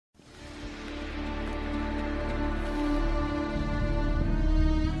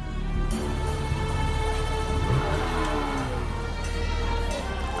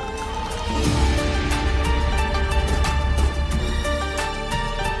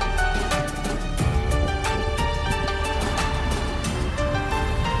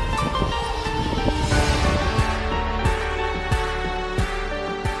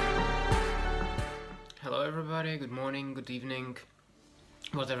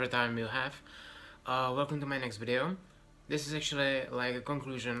whatever time you have. Welcome to my next video. This is actually like a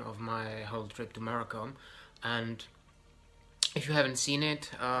conclusion of my whole trip to Morocco, and if you haven't seen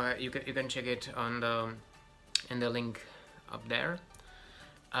it, you can check it on the link up there.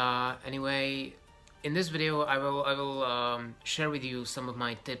 Anyway, in this video I will share with you some of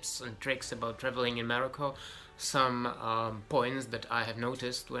my tips and tricks about traveling in Morocco, some points that I have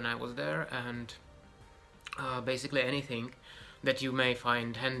noticed when I was there, and basically anything that you may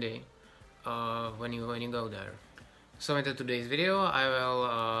find handy when you go there. So into today's video I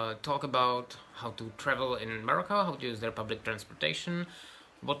will talk about how to travel in Morocco, how to use their public transportation,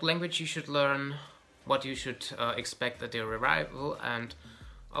 what language you should learn, what you should expect at your arrival, and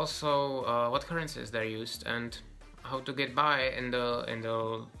also what currencies they're used, and how to get by in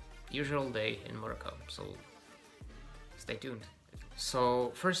the usual day in Morocco. So stay tuned.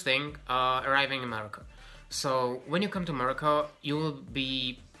 So first thing, arriving in Morocco. So when you come to Morocco, you will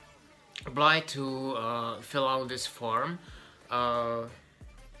be obliged to fill out this form.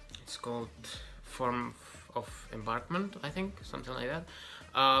 It's called Form of Embarkment, I think, something like that,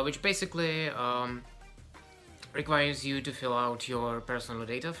 which basically requires you to fill out your personal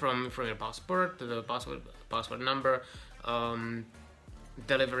data from your passport, the passport number,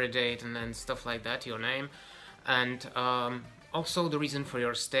 delivery date, and then stuff like that, your name, and also the reason for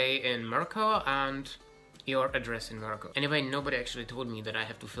your stay in Morocco and your address in Morocco. Anyway, nobody actually told me that I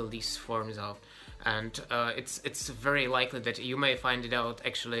have to fill these forms out, and it's very likely that you may find it out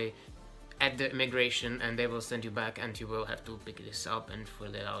actually at the immigration, and they will send you back and you will have to pick this up and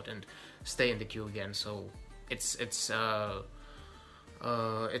fill it out and stay in the queue again. So it's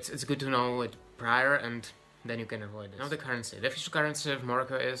good to know it prior, and then you can avoid this. Now the currency. The official currency of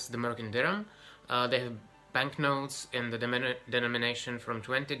Morocco is the Moroccan dirham. They have banknotes in the denomination from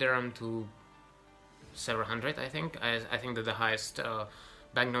 20 dirham to several hundred, I think. I think that the highest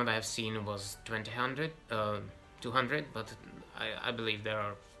banknote I have seen was 200, but I believe there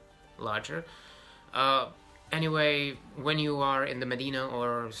are larger. Anyway, when you are in the Medina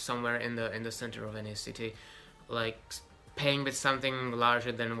or somewhere in the center of any city, like paying with something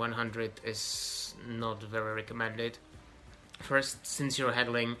larger than 100 is not very recommended. First, since you're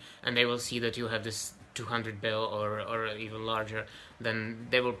haggling and they will see that you have this 200 bill or even larger, then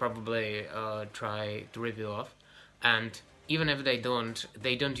they will probably try to rip you off. And even if they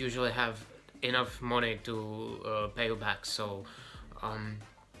don't usually have enough money to pay you back. So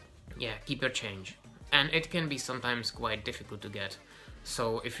yeah, keep your change. And it can be sometimes quite difficult to get.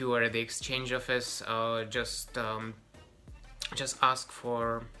 So if you are at the exchange office, just ask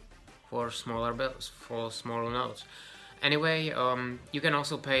for smaller bills, for smaller notes. Anyway, you can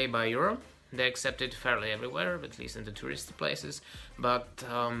also pay by euro. They accept it fairly everywhere, at least in the touristy places, but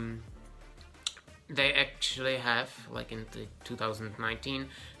they actually have, like in 2019,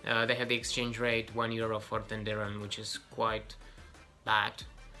 they have the exchange rate €1 for 10 dirham, which is quite bad,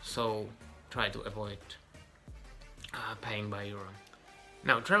 so try to avoid paying by euro.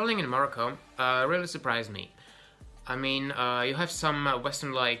 Now, traveling in Morocco really surprised me. I mean, you have some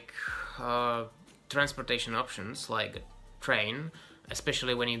Western-like transportation options, like a train,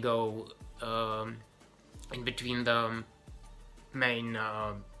 especially when you go in between the main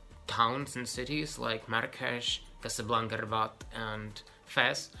towns and cities like Marrakesh, Casablanca, Rabat, and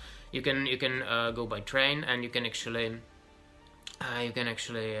Fez. You can go by train, and you can actually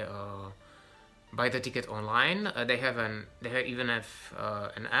buy the ticket online. They even have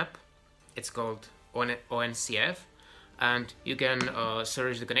an app. It's called ONCF, and you can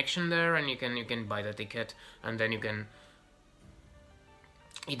search the connection there, and you can buy the ticket, and then you can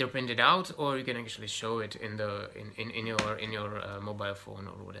either print it out or you can actually show it in your mobile phone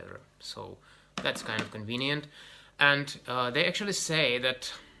or whatever. So that's kind of convenient. And they actually say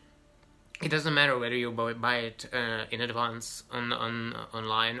that it doesn't matter whether you buy it in advance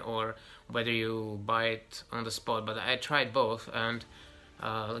online or whether you buy it on the spot. But I tried both, and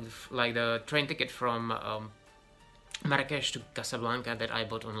like the train ticket from Marrakesh to Casablanca that I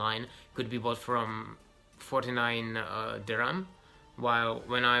bought online could be bought from 49 dirham. While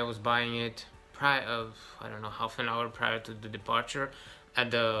when I was buying it I don't know, half an hour prior to the departure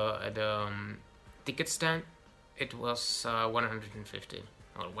at the ticket stand, it was 150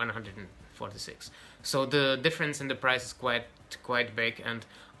 or 146. So the difference in the price is quite big, and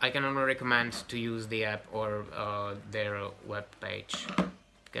I can only recommend to use the app or their web page.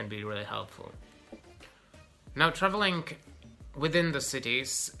 It can be really helpful. Now, traveling within the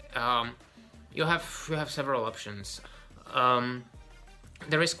cities, you have several options.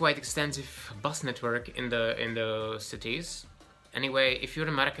 There is quite extensive bus network in the cities. Anyway, if you're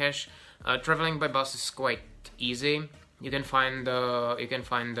in Marrakesh, traveling by bus is quite easy. You can find the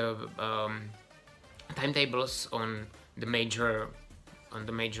timetables on the major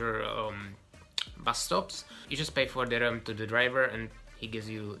bus stops. You just pay 4 dirham to the driver and he gives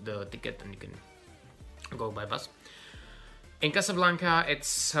you the ticket and you can go by bus. In Casablanca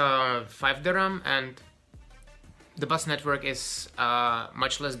it's 5 dirham, and the bus network is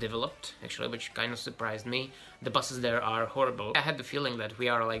much less developed, actually, which kind of surprised me. The buses there are horrible. I had the feeling that we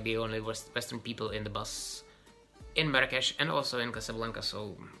are like the only Western people in the bus in Marrakesh and also in Casablanca,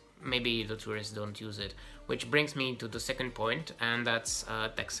 so maybe the tourists don't use it. Which brings me to the second point, and that's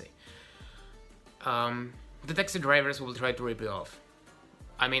taxi. The taxi drivers will try to rip you off.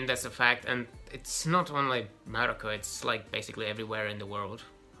 I mean, that's a fact, and it's not only Morocco, it's like basically everywhere in the world.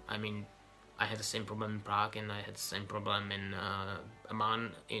 I mean, I had the same problem in Prague, and I had the same problem in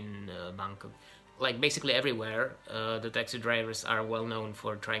Amman, in Bangkok. Like basically everywhere, the taxi drivers are well known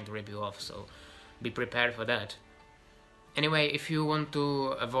for trying to rip you off, so be prepared for that. Anyway, if you want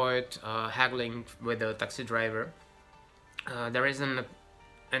to avoid haggling with a taxi driver, there is an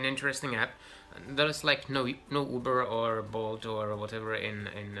interesting app. There is like no Uber or Bolt or whatever in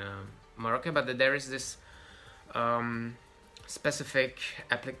Morocco, but there is this specific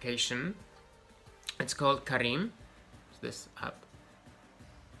application. It's called Karim. It's this app.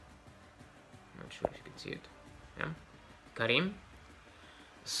 I'm not sure if you can see it. Yeah, Karim.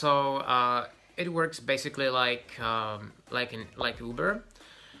 So it works basically like Uber.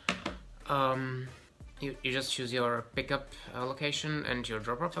 You just choose your pickup location and your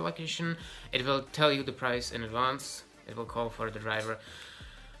drop-off location. It will tell you the price in advance. It will call for the driver,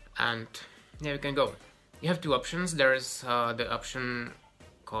 and yeah, you can go. You have 2 options. There is the option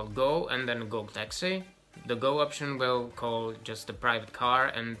called Go and then Go Taxi. The Go option will call just a private car,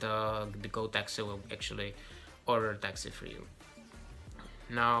 and the Go Taxi will actually order a taxi for you.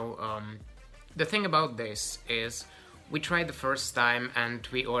 Now, the thing about this is we tried the first time and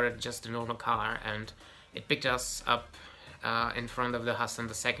we ordered just a normal car, and it picked us up in front of the Hassan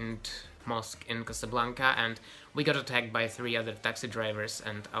II mosque in Casablanca, and we got attacked by 3 other taxi drivers,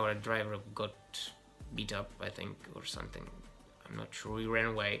 and our driver got beat up, I think, or something. I'm not sure. We ran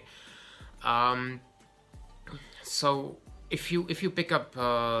away. So if you pick up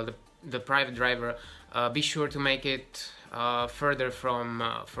the private driver, be sure to make it further from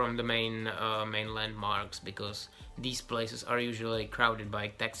the main landmarks, because these places are usually crowded by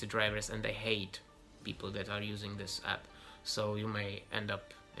taxi drivers and they hate people that are using this app. So you may end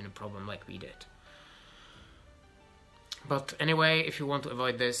up in a problem like we did. But anyway, if you want to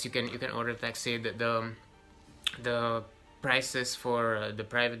avoid this, you can order a taxi. The prices for the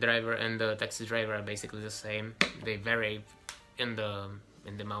private driver and the taxi driver are basically the same. They vary in the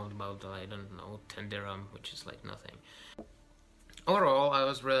amount, about, I don't know, 10 dirham, which is like nothing. Overall, I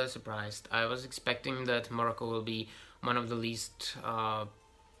was really surprised. I was expecting that Morocco will be one of the least,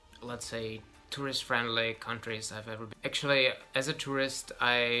 let's say, tourist-friendly countries I've ever been. Actually, as a tourist,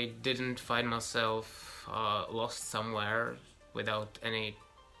 I didn't find myself lost somewhere without any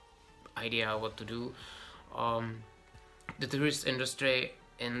idea what to do. The tourist industry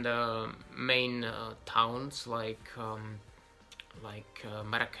in the main towns like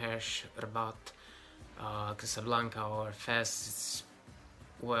Marrakesh, Rabat, Casablanca or Fez is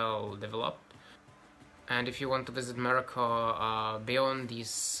well developed. And if you want to visit Morocco beyond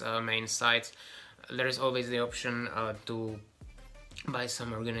these main sites, there is always the option to buy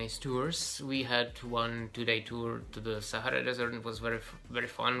some organized tours. We had 1 2-day tour to the Sahara Desert. It was very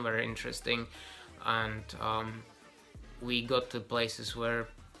fun, very interesting, and we got to places where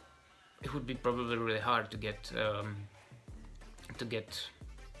it would be probably really hard to get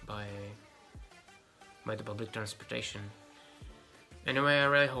by the public transportation. Anyway, I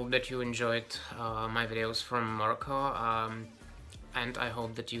really hope that you enjoyed my videos from Morocco, and I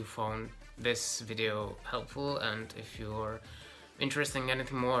hope that you found this video helpful. And if you're interested in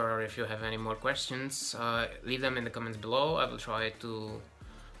anything more, or if you have any more questions, leave them in the comments below. I will try to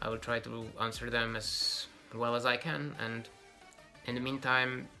answer them as well as I can. And in the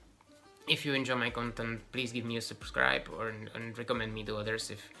meantime, if you enjoy my content, please give me a subscribe and recommend me to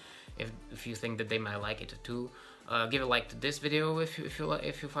others if you think that they might like it too. Give a like to this video if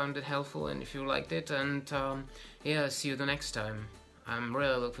you found it helpful and if you liked it, and yeah, see you the next time. I'm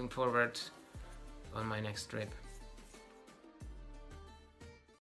really looking forward on my next trip.